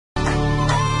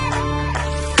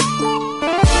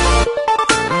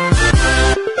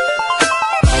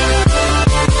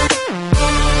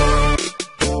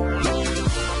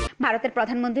ভারতের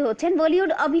প্রধানমন্ত্রী হচ্ছেন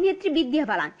বলিউড অভিনেত্রী বিদ্যা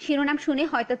বালান। শিরোনাম শুনে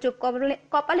হয়তো চোখ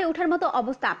কপালে ওঠার মতো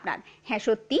অবস্থা আপনার। হ্যাঁ,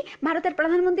 সত্যি ভারতের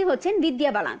প্রধানমন্ত্রী হচ্ছেন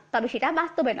বিদ্যা বালান, তবে সেটা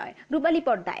বাস্তবে নয়, রূপালী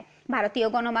পর্দায়। ভারতীয়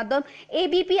গণমাধ্যম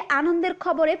এবিপি আনন্দের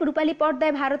খবরে রূপালী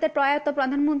পর্দায় ভারতের প্রয়াত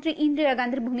প্রধানমন্ত্রী ইন্দিরা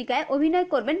গান্ধীর ভূমিকায় অভিনয়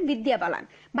করবেন বিদ্যা বালান।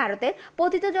 ভারতের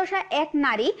পতিতযশা এক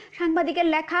নারী সাংবাদিকের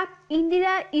লেখা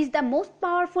Indira is the most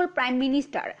powerful prime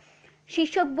minister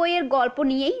শীর্ষক বইয়ের গল্প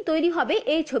নিয়েই তৈরি হবে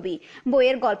এই ছবি।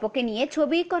 বইয়ের গল্পকে নিয়ে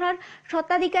ছবি করার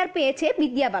স্বত্বাধিকার পেয়েছে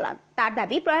বিদ্যা বালান। তার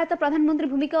দাবি, প্রয়াত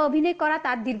প্রধানমন্ত্রীর ভূমিকা অভিনয় করা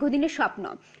তার দীর্ঘদিনের স্বপ্ন।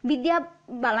 বিদ্যা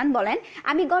বালান বলেন,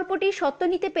 আমি গল্পটি সত্য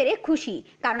নিতে পেরে খুশি,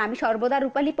 কারণ আমি সর্বদা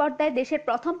রূপালী পর্দায় দেশের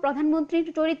প্রথম প্রধানমন্ত্রীর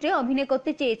চরিত্রে অভিনয়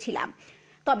করতে চেয়েছিলাম।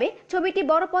 তবে ছবিটি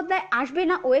বড় পর্দায় আসবে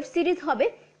না ওয়েব সিরিজ হবে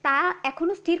তা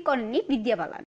এখনো স্থির করেননি বিদ্যা বালান।